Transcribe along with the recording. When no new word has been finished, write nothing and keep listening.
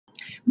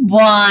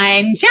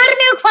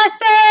Buongiorno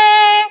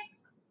classe!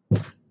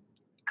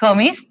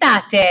 Come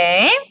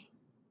state?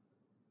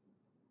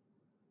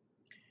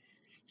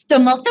 Sto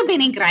molto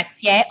bene,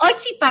 grazie.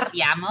 Oggi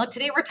parliamo,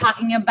 today we're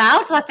talking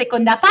about la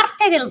seconda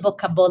parte del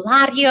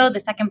vocabolario,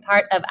 the second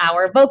part of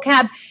our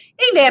vocab,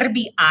 dei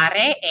verbi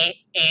are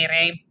e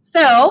ere.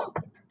 So,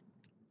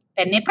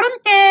 penne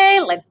pronte,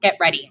 let's get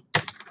ready.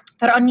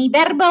 Per ogni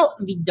verbo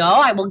vi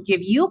do, I will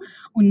give you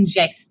un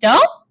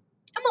gesto,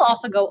 and we'll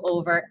also go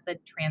over the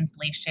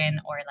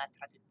translation or la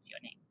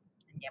traduzione.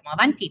 Andiamo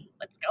avanti.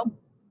 Let's go.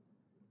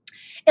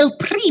 Il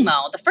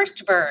primo, the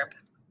first verb,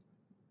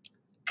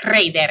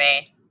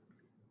 credere.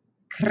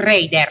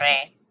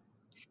 Credere.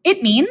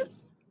 It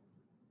means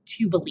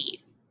to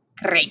believe.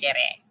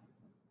 Credere.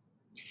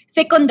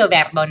 Secondo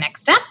verbo,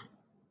 next up.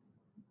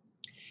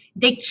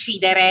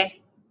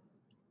 Decidere.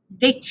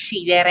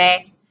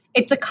 Decidere.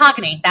 It's a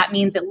cognate. That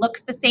means it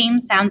looks the same,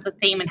 sounds the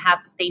same, and has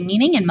the same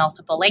meaning in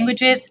multiple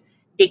languages.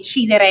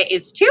 Decidere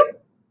is to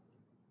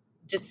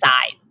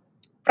decide.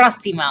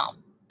 Prossimo.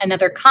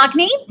 Another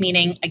cognate,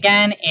 meaning,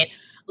 again, it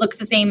looks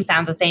the same,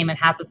 sounds the same, and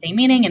has the same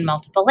meaning in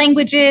multiple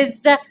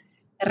languages.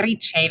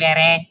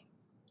 Ricevere.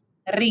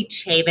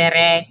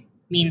 Ricevere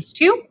means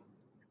to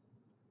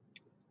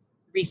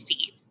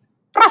receive.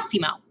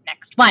 Prossimo.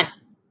 Next one.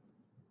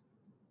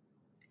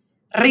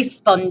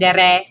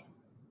 Rispondere.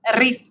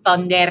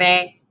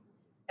 Rispondere.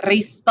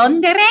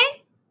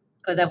 Rispondere,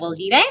 cosa vuol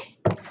dire?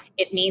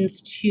 It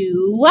means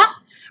to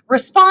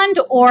respond,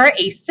 or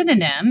a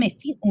synonym,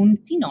 un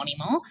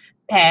sinonimo,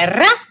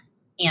 per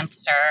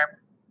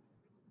answer.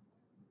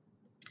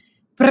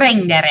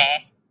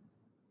 Prendere.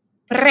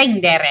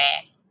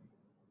 Prendere.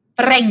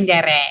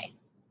 Prendere.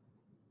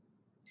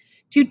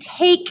 To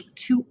take,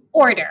 to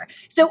order.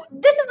 So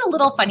this is a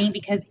little funny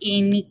because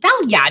in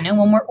Italiano,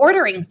 when we're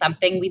ordering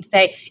something, we'd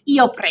say,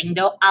 io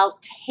prendo, I'll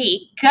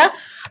take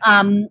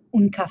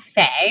un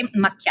caffè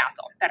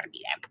macchiato, per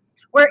dire.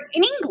 Where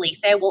in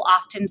English, we'll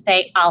often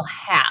say, I'll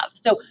have.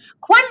 So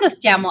quando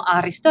stiamo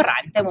al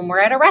ristorante, when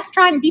we're at a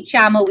restaurant,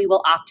 diciamo, we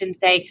will often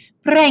say,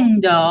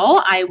 prendo,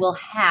 I will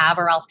have,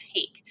 or I'll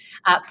take,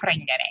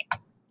 prendere.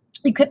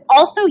 You could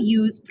also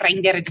use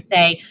prendere to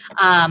say,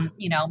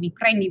 mi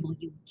prendi, will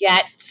you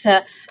get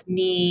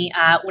me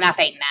una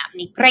penna?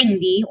 Mi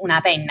prendi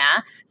una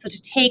penna? So to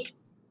take,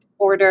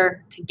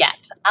 order, to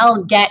get.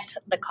 I'll get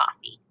the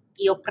coffee.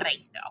 Io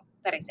prendo,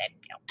 per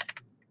esempio.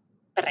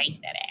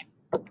 Prendere.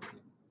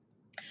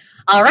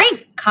 All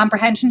right,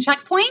 comprehension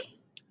checkpoint.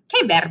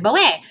 Che verbo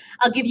è?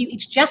 I'll give you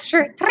each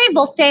gesture 3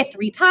 volte,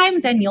 3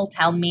 times, and you'll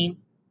tell me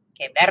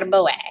che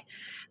verbo è.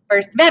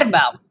 First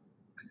verbo.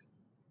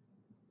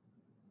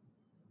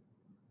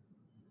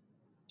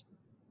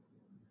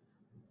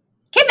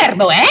 Che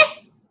verbo è?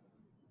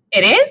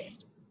 It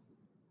is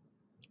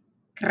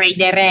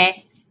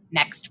credere.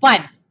 Next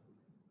one.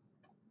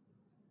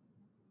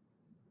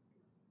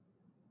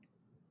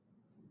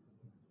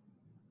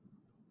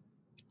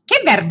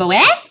 Che verbo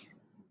è?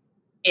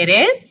 It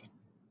is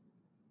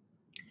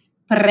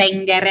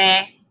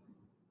prendere.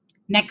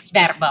 Next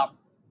verbo.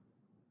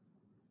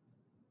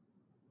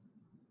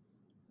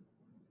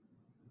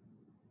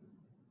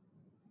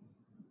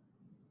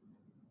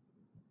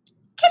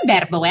 Che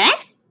verbo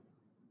è?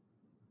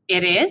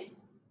 It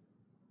is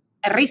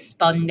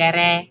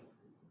rispondere.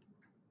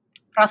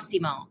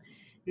 Prossimo.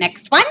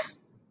 Next one.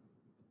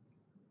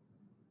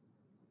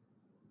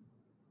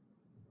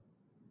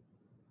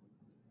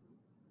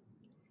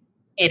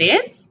 It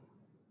is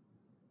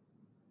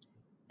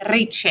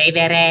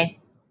ricevere.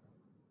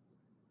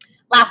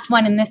 Last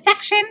one in this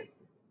section.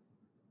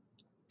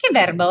 Che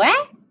verbo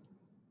è?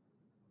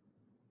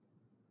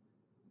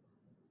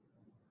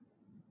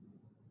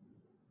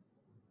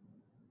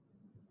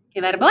 Che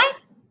verbo è?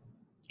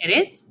 It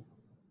is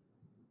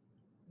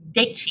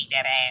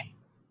decidere.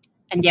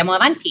 Andiamo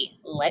avanti.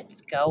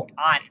 Let's go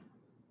on.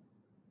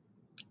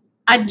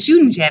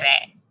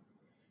 Aggiungere.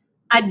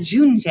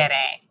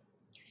 Aggiungere.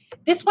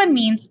 This one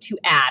means to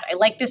add. I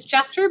like this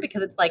gesture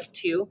because it's like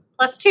 2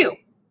 plus 2.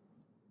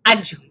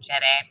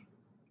 Aggiungere.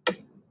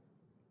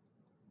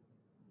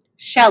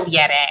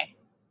 Scegliere.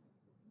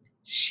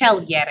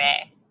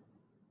 Scegliere.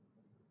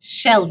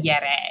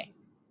 Scegliere.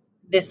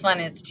 This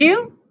one is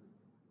to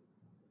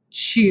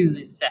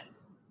choose.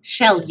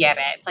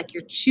 Scegliere. It's like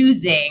you're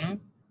choosing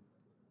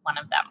one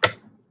of them.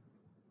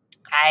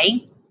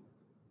 Okay?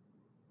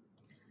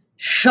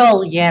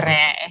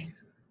 Sciogliere.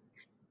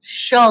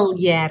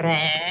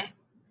 Sciogliere.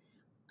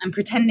 I'm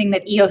pretending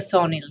that io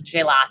sono il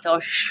gelato.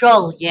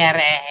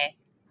 Sciogliere.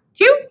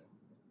 To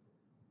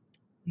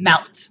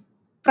melt.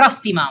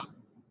 Prossimo.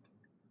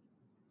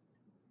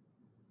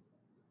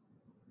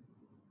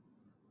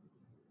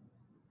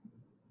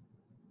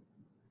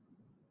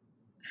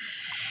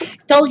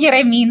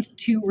 Togliere means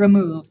to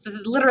remove. So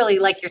this is literally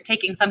like you're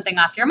taking something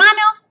off your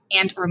mano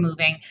and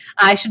removing.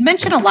 I should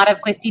mention a lot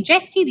of questi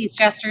gesti, these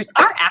gestures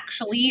are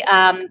actually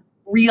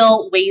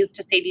real ways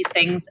to say these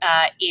things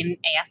in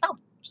ASL,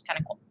 which is kind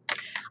of cool.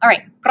 All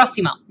right,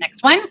 prossimo,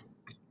 next one.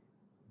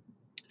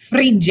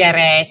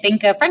 Friggere,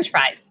 think of French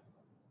fries.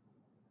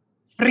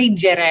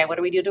 Friggere. What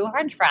do we do to a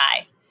French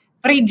fry?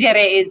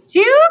 Friggere is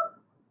to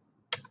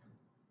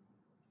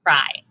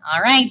fry.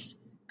 All right.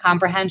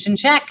 Comprehension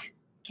check.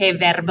 Che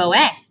verbo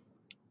è?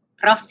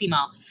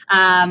 Prossimo.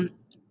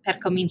 Per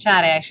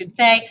cominciare, I should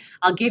say,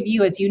 I'll give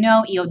you, as you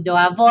know, io do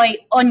a voi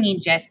ogni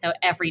gesto,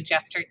 every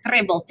gesture,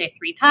 3 volte,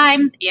 3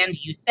 times, and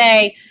you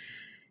say,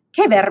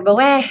 che verbo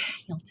è?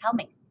 You'll tell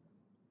me.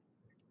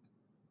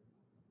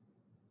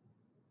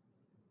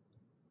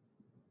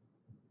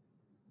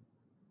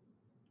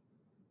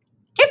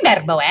 Che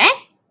verbo è?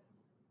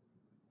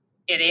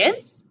 It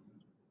is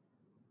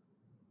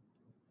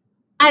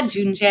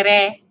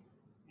aggiungere.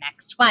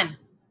 Next one.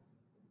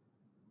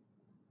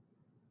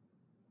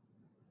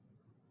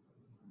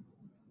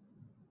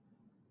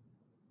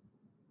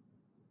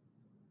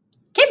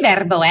 Che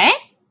verbo è?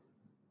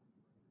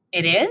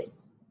 It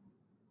is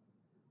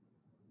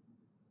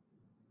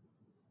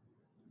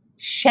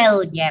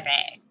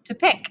scegliere, to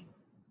pick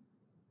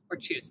or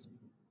choose.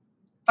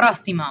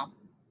 Prossimo.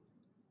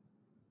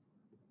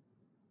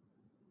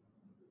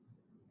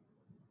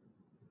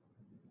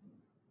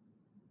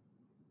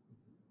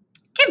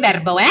 Che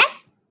verbo è?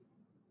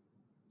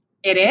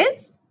 It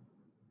is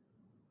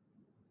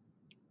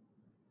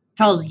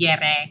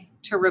togliere,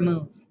 to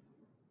remove.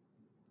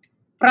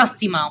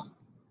 Prossimo.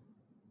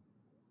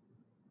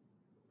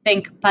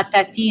 Think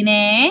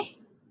patatine.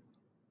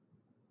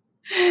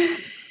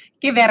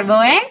 Che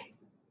verbo è?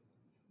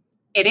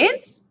 It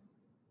is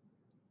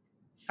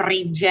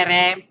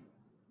friggere.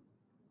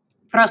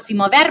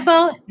 Prossimo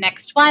verbo,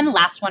 next one,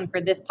 last one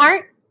for this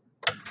part.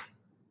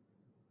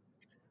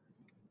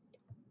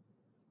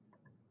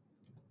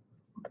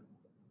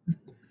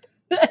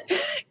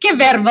 Che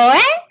verbo è?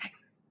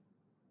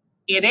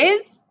 It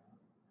is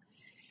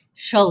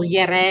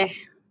sciogliere,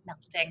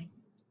 melting.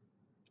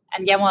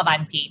 Andiamo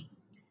avanti.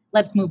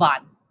 Let's move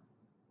on.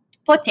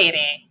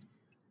 Potere,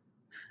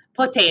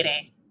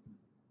 potere,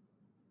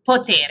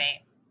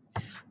 potere.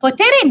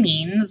 Potere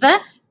means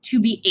to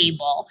be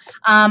able.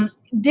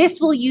 This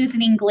we'll use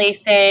in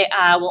Inglese,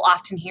 we'll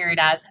often hear it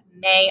as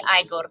may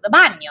I go to the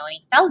bagno.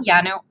 In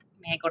Italiano,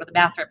 may I go to the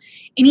bathroom.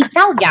 In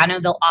Italiano,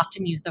 they'll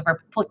often use the verb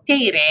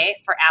potere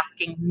for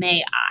asking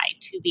may I,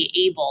 to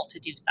be able to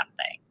do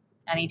something.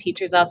 Any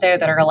teachers out there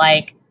that are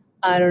like,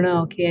 I don't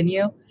know, can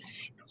you?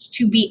 It's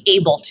to be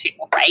able to,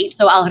 right?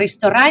 So al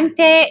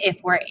ristorante, if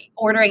we're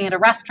ordering at a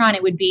restaurant,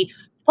 it would be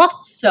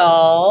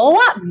posso,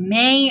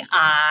 may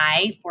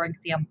I, for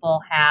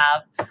example,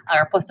 have,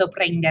 or posso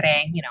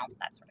prendere, you know,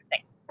 that sort of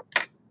thing.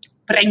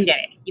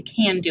 Prendere, you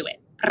can do it.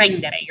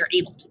 Prendere, you're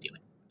able to do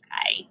it,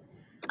 okay?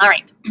 All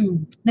right,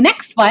 the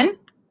next one,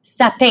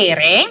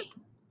 sapere.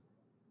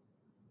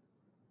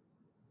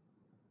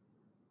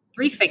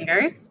 3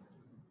 fingers.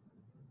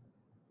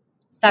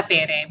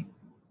 Sapere,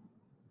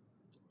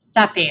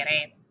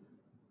 sapere,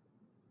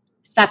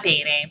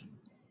 sapere.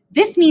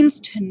 This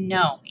means to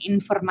know,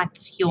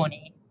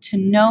 informazione, to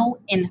know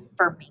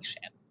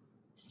information.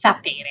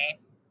 Sapere,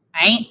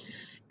 right?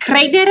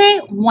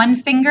 Credere, 1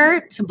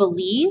 finger, to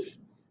believe,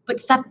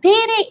 but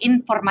sapere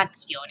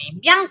informazioni,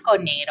 bianco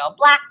nero,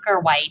 black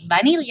or white,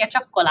 vaniglia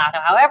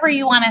cioccolato, however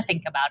you want to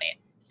think about it.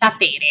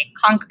 Sapere,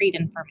 concrete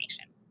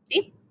information.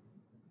 See?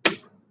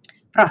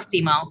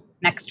 Prossimo,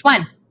 next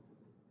one.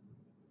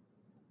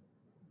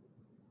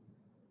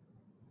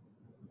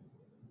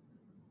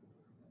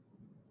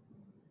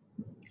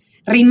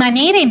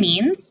 Rimanere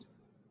means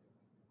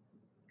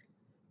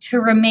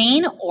to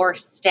remain or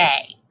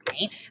stay.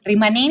 Right?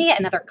 Rimanere,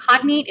 another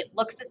cognate, it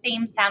looks the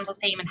same, sounds the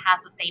same, and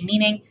has the same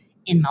meaning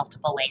in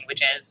multiple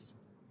languages.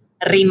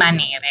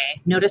 Rimanere.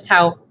 Notice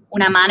how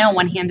una mano,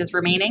 one hand is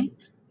remaining.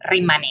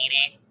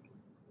 Rimanere.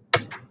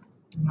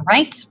 All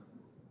right.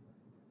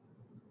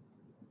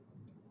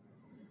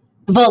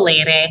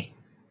 Volere.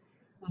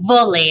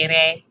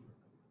 Volere.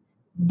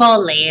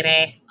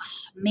 Volere.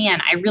 Oh, man,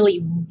 I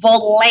really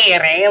voglio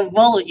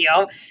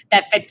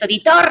that pezzo di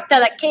torta,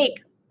 that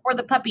cake, or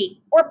the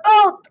puppy, or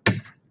both.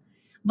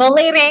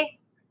 Volere,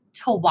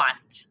 to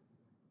want.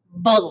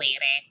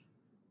 Volere.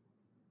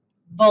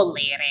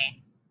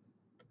 Volere.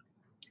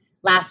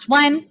 Last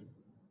one.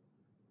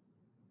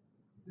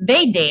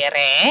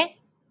 Vedere.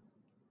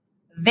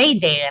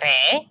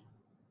 Vedere.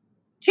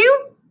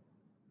 To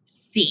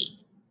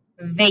see.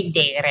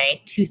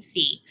 Vedere, to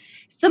see.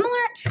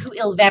 Similar to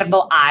il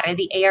verbo are,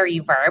 the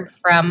ERE verb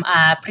from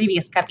a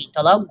previous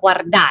capitolo,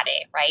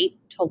 guardare, right?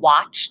 To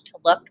watch, to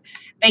look.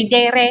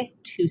 Vedere,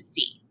 to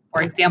see.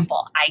 For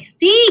example, I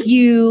see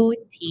you,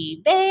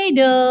 ti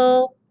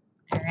vedo.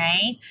 All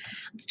right,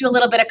 let's do a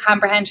little bit of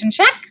comprehension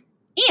check.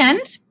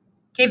 And,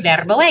 che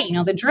verbo è? You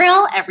know the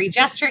drill, every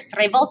gesture,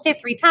 3 volte,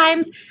 3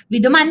 times. Vi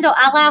domando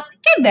alas,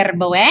 che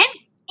verbo è?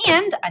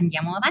 And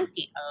andiamo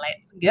avanti.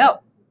 Let's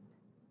go.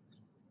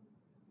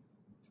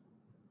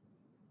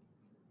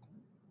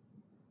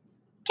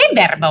 Che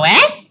verbo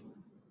è?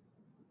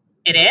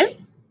 It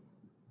is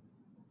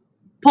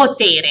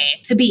potere,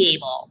 to be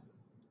able.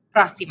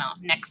 Prossimo,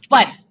 next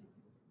one.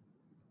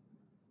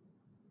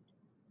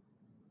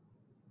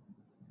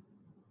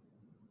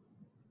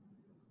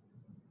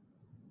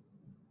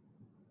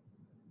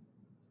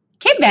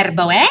 Che Che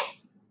verbo è?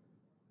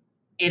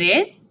 It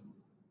is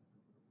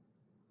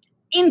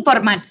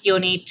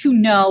informazione, to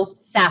know,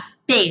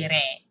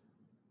 sapere.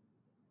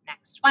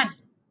 Next one.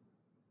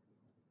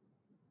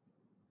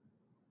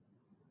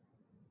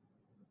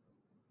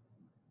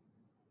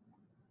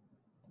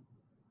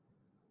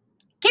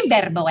 Che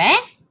verbo è?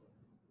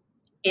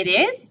 It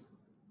is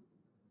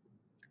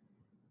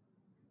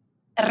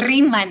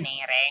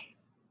rimanere.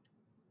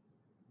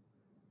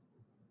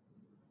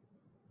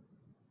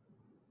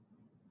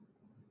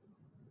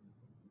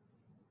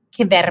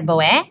 Che verbo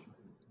è?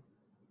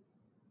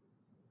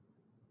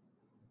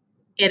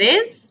 It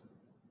is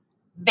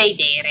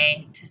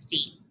vedere, to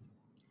see.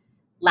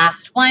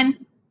 Last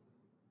one.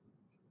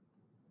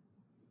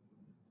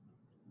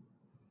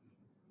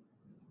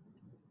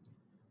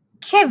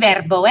 Che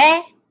verbo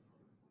è?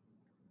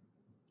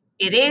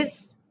 It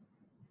is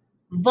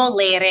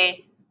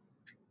volere,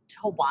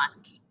 to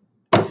want.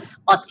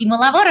 Ottimo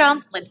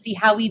lavoro! Let's see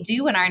how we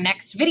do in our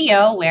next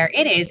video, where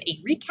it is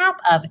a recap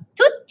of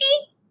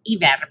tutti I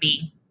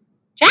verbi.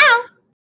 Ciao!